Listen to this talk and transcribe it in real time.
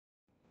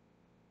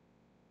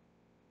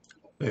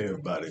Hey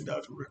everybody,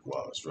 Dr. Rick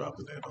Wallace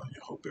dropping in on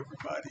you. Hope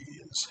everybody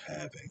is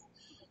having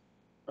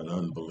an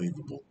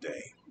unbelievable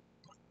day.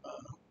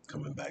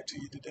 Coming back to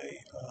you today,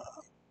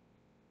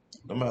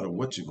 no matter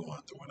what you're going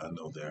through, and I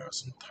know there are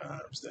some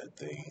times that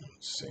things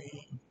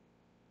seem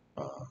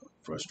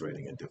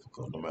frustrating and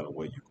difficult, no matter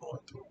what you're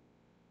going through.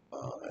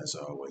 As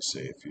I always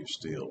say, if you're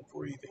still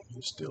breathing,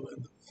 you're still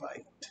in the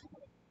fight.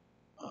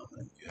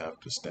 You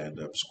have to stand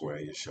up, square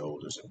your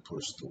shoulders, and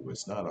push through.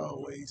 It's not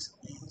always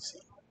easy.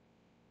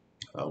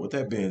 With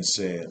that being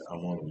said, I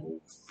want to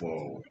move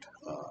forward.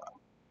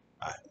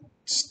 I,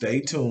 Stay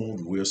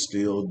tuned. We're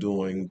still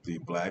doing the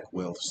Black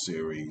Wealth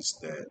series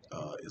that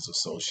is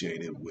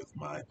associated with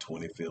my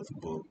 25th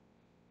book,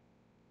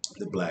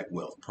 The Black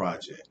Wealth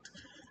Project.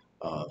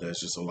 There's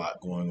just a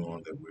lot going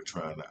on that we're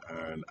trying to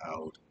iron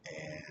out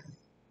and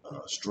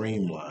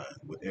streamline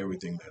with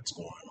everything that's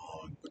going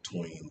on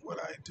between what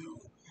I do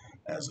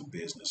as a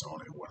business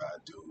owner and what I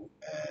do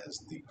as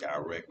the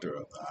director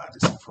of the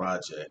Odyssey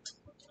Project.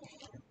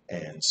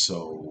 And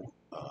so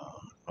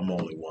I'm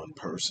only one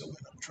person,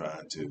 and I'm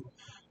trying to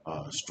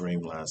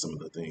streamline some of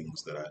the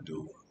things that I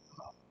do,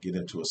 get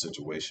into a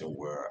situation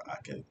where I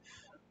can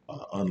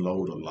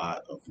unload a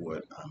lot of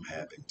what I'm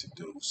having to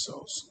do.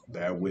 So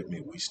bear with me.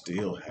 We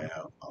still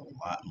have a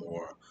lot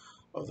more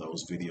of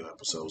those video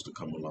episodes to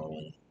come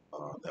along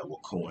that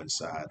will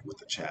coincide with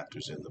the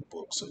chapters in the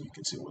book so you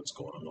can see what's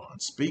going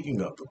on.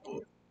 Speaking of the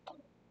book,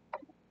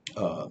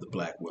 The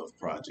Black Wealth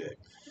Project,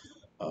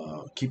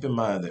 keep in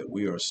mind that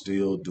we are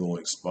still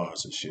doing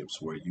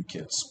sponsorships where you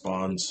can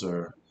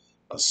sponsor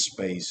a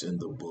space in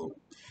the book.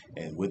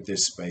 And with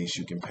this space,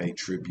 you can pay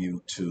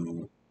tribute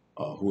to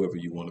whoever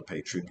you want to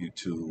pay tribute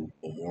to,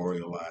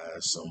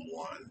 memorialize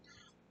someone,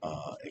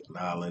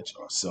 acknowledge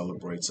or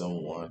celebrate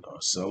someone,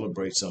 or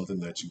celebrate something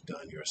that you've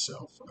done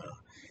yourself.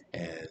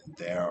 And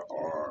there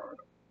are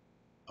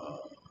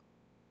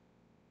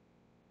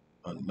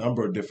a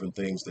number of different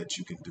things that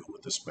you can do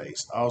with the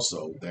space.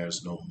 Also,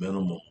 there's no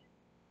minimum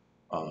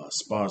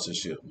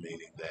sponsorship,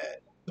 meaning that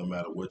no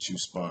matter what you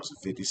sponsor,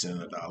 50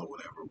 cents, a dollar,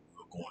 whatever,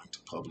 we're going to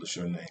publish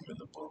your name in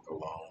the book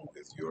along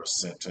with your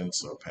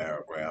sentence or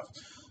paragraph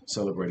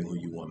celebrating who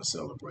you want to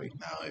celebrate.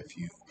 Now, if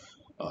you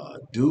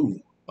do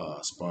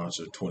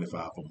sponsor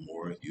 25 or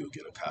more, you'll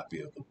get a copy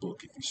of the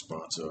book. If you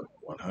sponsor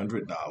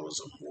 $100 or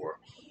more,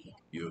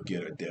 you'll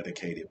get a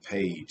dedicated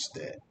page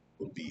that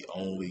will be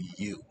only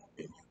you,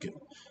 and you can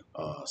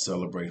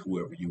celebrate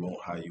whoever you want,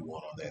 how you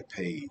want on that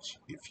page.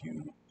 If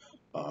you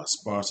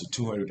sponsor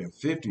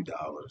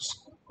 $250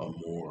 or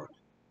more,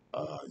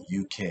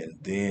 you can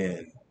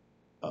then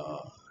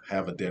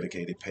have a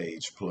dedicated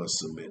page plus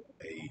submit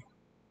a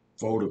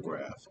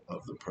photograph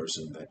of the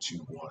person that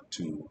you want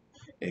to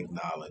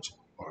acknowledge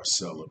or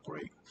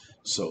celebrate.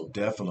 So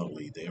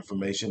definitely the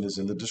information is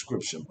in the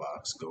description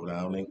box. Go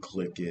down and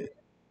click it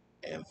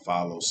and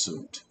follow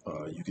suit.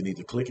 You can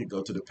either click it,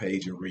 go to the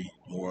page and read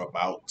more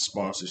about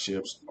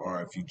sponsorships,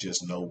 or if you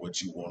just know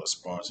what you want to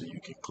sponsor,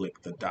 you can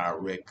click the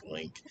direct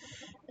link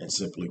and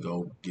simply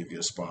go give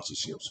your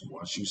sponsorships.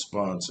 Once you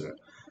sponsor,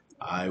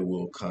 I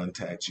will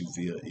contact you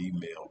via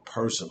email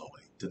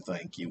personally to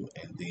thank you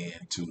and then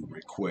to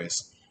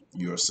request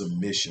your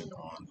submission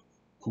on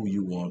who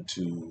you want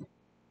to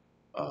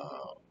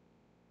uh,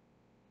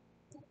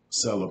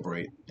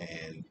 celebrate,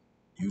 and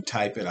you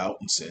type it out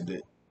and send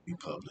it, we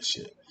publish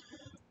it.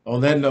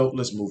 On that note,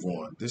 let's move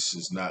on. This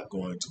is not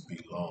going to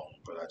be long,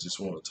 but I just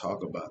want to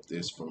talk about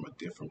this from a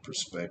different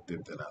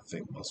perspective than I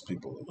think most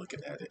people are looking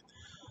at it.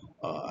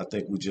 I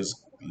think we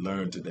just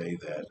learned today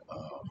that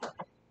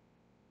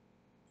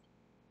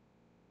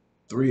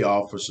 3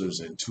 officers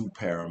and 2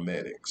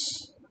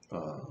 paramedics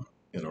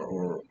in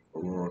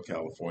Aurora,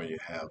 California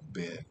have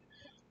been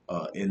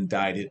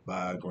indicted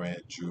by a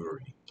grand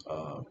jury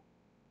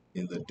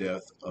in the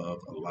death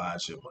of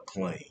Elijah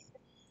McClain,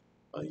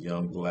 a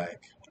young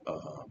black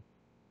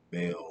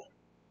male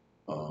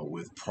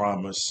with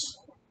promise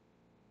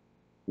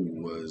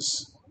who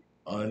was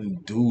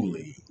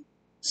unduly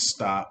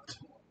stopped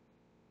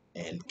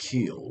and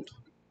killed.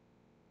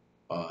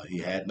 He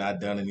had not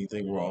done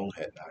anything wrong,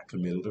 had not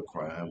committed a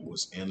crime,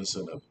 was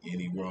innocent of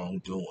any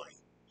wrongdoing,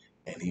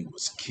 and he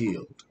was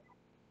killed.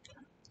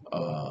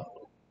 Uh,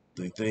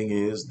 the thing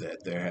is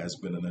that there has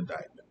been an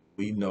indictment.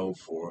 We know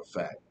for a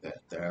fact that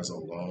there's a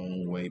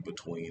long way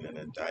between an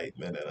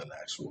indictment and an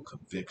actual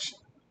conviction,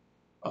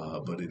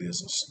 but it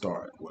is a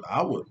start. What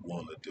I would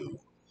want to do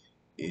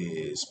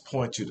is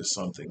point you to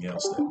something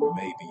else that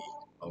maybe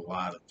a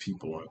lot of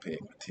people aren't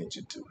paying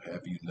attention to.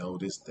 Have you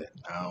noticed that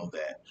now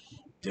that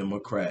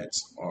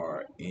Democrats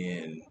are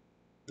in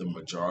the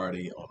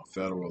majority on a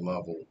federal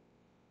level,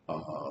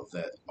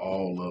 that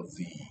all of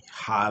the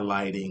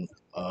highlighting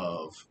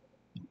of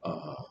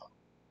uh,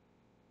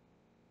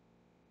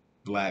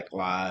 black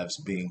lives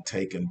being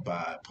taken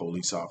by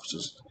police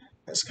officers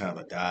has kind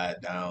of died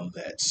down,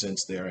 that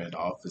since they're in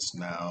office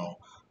now,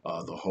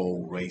 the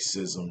whole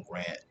racism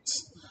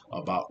rant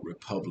about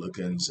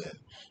Republicans and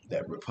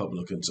that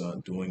Republicans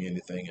aren't doing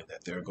anything and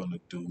that they're going to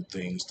do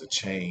things to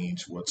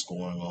change what's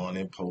going on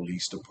in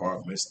police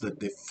departments, the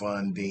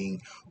defunding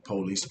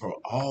police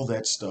department, all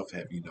that stuff.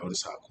 Have you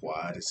noticed how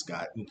quiet it's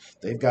gotten?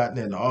 They've gotten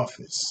in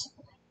office.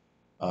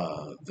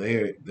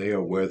 They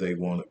are where they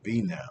want to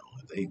be now.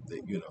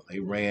 They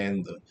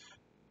ran the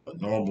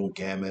normal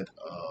gamut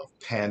of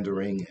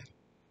pandering,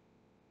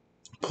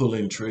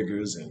 pulling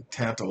triggers and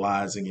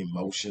tantalizing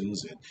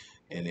emotions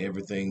and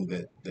everything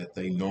that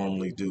they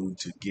normally do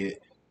to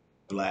get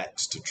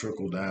blacks to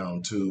trickle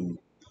down to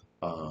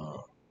uh,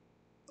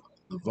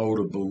 the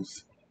voter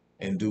booth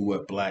and do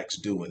what blacks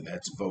do, and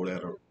that's vote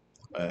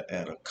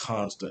at a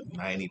constant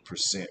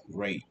 90%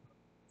 rate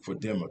for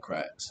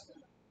Democrats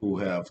who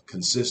have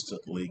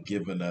consistently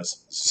given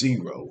us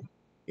zero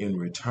in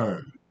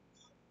return.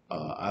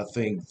 I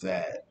think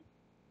that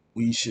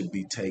we should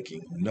be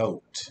taking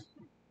note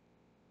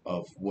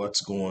of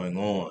what's going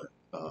on.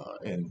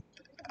 And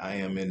I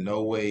am in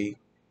no way,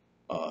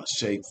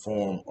 shape,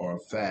 form, or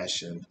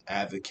fashion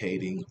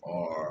advocating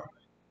or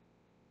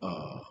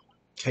uh,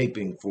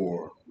 caping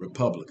for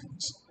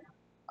Republicans.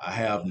 I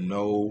have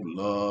no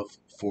love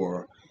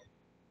for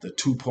the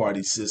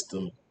two-party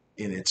system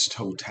in its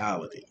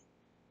totality.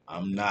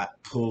 I'm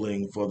not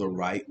pulling for the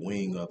right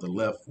wing or the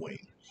left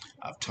wing.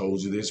 I've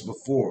told you this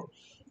before.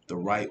 The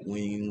right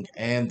wing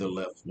and the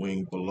left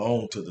wing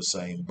belong to the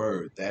same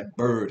bird. That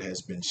bird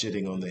has been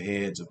shitting on the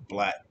heads of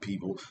black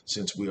people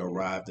since we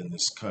arrived in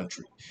this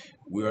country.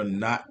 We're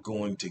not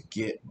going to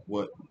get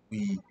what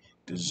we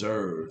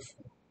deserve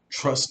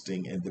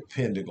trusting and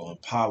depending on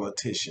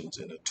politicians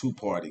in a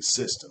two-party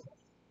system.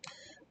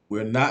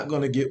 We're not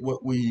going to get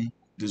what we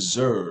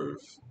deserve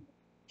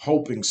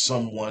hoping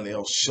someone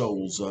else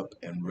shows up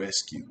and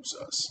rescues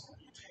us.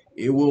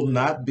 It will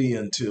not be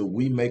until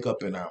we make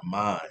up in our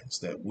minds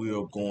that we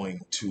are going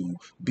to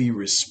be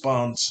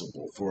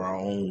responsible for our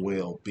own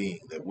well-being,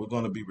 that we're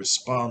going to be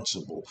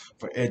responsible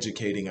for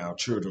educating our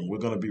children. We're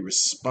going to be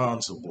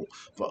responsible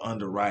for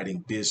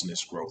underwriting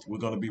business growth. We're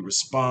going to be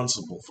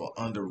responsible for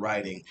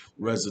underwriting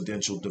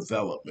residential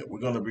development. We're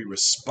going to be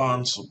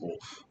responsible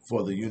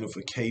for the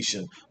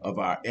unification of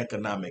our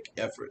economic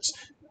efforts.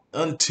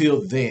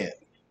 Until then,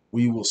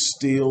 we will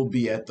still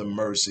be at the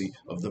mercy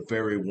of the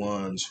very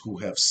ones who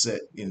have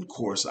set in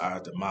course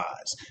our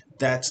demise.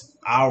 That's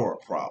our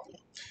problem.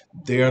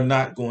 They're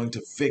not going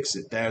to fix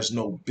it. There's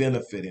no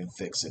benefit in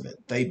fixing it.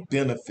 They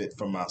benefit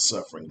from our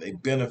suffering. They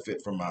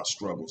benefit from our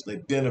struggles. They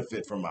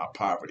benefit from our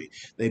poverty.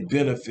 They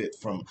benefit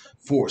from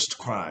forced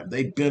crime.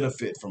 They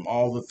benefit from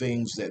all the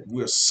things that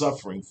we're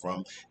suffering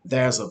from.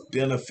 There's a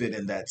benefit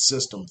in that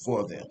system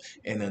for them.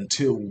 And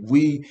until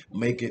we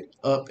make it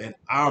up in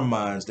our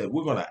minds that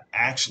we're going to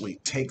actually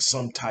take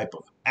some type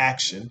of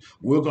action,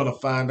 we're going to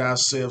find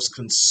ourselves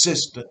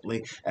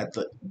consistently at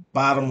the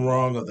bottom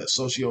rung of the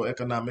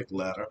socioeconomic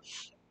ladder,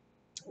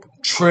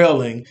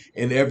 trailing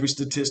in every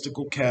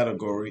statistical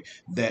category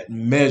that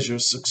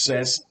measures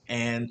success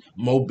and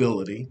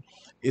mobility.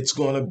 It's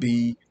going to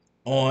be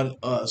on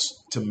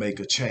us to make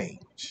a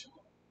change.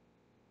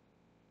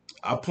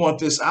 I point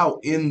this out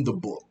in the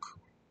book.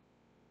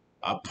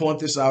 I point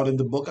this out in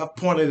the book. I've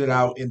pointed it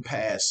out in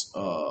past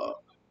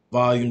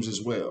volumes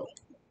as well.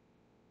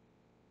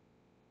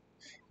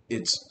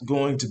 It's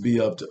going to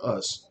be up to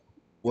us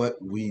what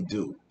we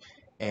do.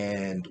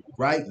 And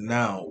right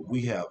now,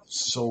 we have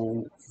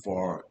so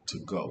far to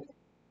go.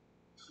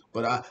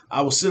 But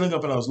I was sitting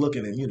up and I was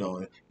looking,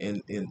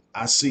 and and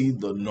I see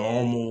the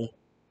normal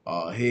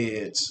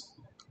heads,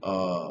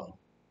 uh,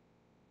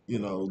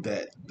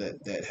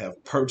 that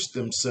have perched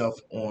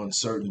themselves on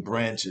certain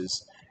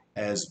branches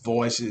as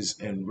voices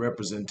and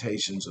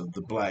representations of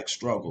the black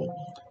struggle,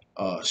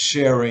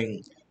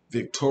 sharing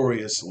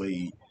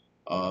victoriously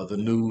the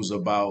news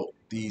about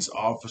these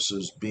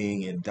officers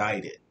being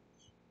indicted.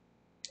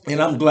 And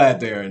I'm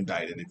glad they're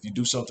indicted. If you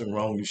do something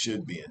wrong, you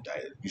should be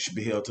indicted. You should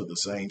be held to the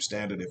same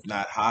standard, if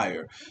not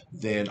higher,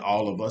 than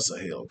all of us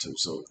are held to.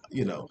 So,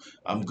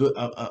 I'm good.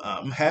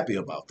 I'm happy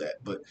about that.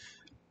 But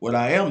what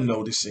I am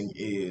noticing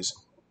is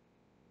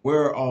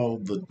where are all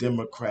the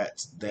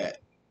Democrats that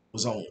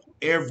was on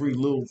every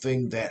little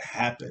thing that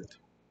happened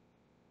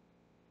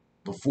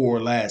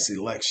before last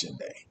election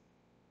day?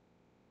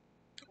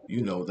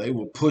 They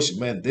will push,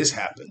 man, this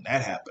happened,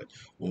 that happened.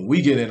 When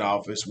we get in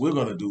office, we're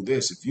going to do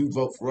this. If you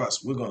vote for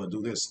us, we're going to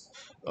do this.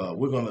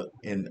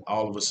 And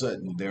all of a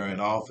sudden they're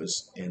in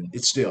office and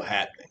it's still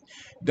happening.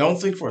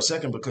 Don't think for a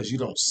second because you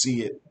don't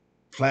see it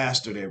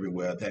plastered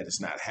everywhere that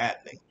it's not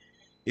happening.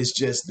 It's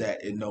just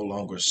that it no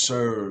longer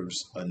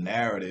serves a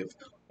narrative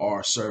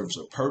or serves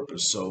a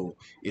purpose. So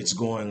it's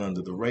going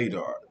under the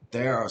radar.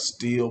 There are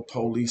still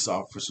police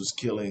officers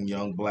killing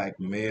young black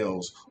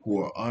males who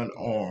are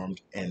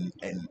unarmed and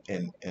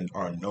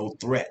are no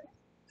threat.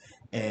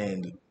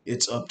 And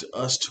it's up to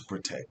us to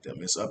protect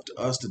them. It's up to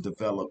us to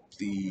develop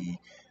the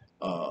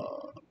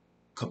uh,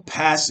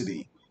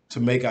 capacity to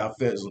make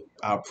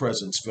our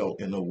presence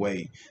felt in a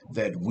way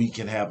that we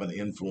can have an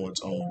influence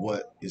on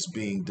what is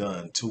being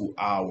done to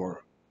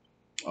our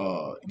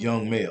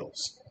young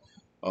males.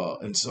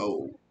 And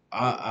so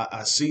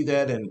I see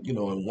that, and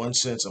in one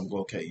sense, I'm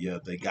going, okay, yeah,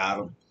 they got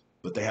him,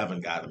 but they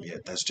haven't got him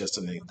yet. That's just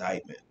an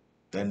indictment.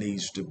 There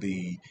needs to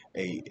be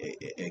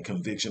a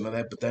conviction on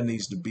that, but there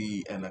needs to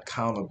be an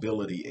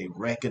accountability, a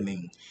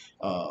reckoning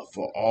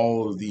for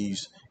all of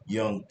these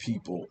young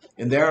people.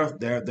 And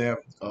there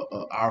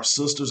our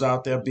sisters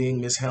out there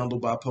being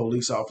mishandled by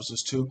police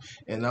officers too.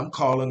 And I'm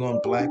calling on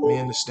black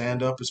men to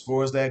stand up as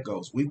far as that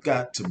goes. We've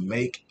got to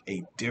make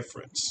a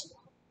difference.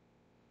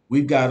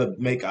 We've got to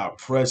make our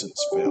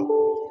presence felt.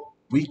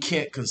 We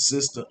can't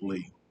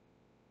consistently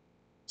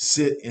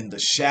sit in the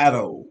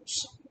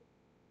shadows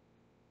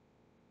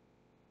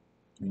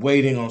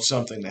waiting on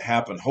something to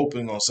happen,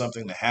 hoping on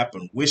something to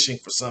happen, wishing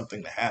for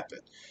something to happen.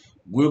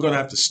 We're going to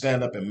have to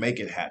stand up and make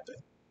it happen.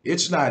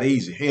 It's not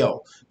easy.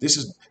 Hell,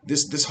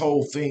 this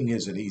whole thing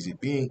isn't easy.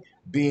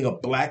 Being a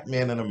black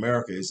man in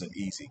America isn't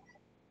easy.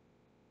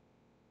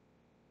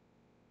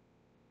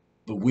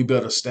 But we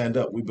better stand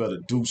up. We better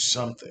do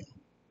something.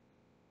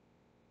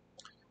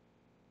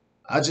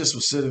 I just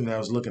was sitting there, I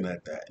was looking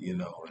at that,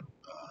 and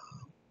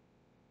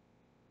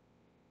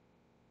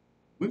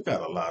we've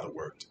got a lot of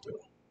work to do.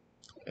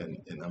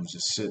 And I'm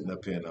just sitting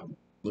up here and I'm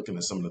looking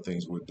at some of the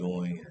things we're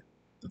doing and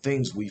the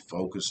things we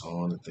focus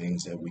on, the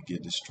things that we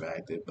get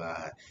distracted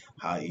by,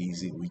 how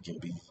easy we can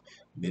be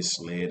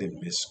misled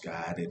and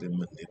misguided and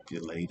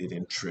manipulated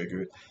and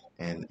triggered,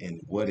 and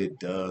what it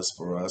does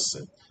for us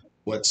and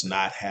what's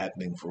not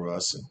happening for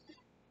us.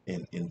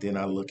 And then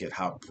I look at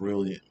how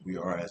brilliant we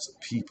are as a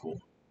people,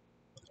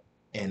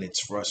 and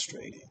it's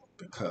frustrating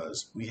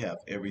because we have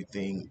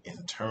everything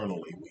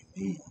internally we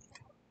need,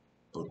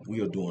 but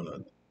we are doing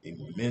an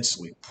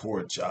immensely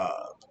poor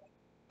job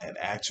at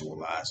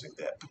actualizing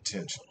that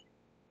potential.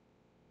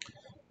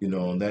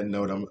 On that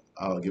note,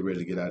 I'll get ready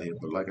to get out of here.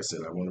 But like I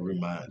said, I want to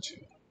remind you,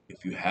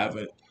 if you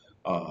haven't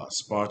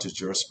sponsored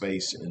your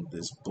space in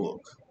this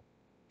book,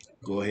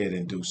 go ahead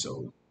and do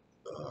so.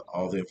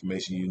 All the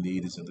information you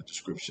need is in the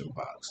description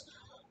box.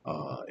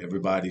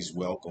 Everybody's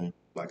welcome.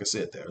 Like I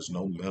said, there's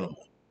no minimum.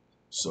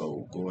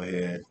 So go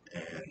ahead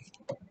and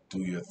do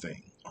your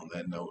thing. On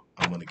that note,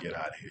 I'm going to get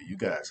out of here. You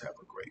guys have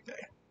a great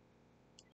day.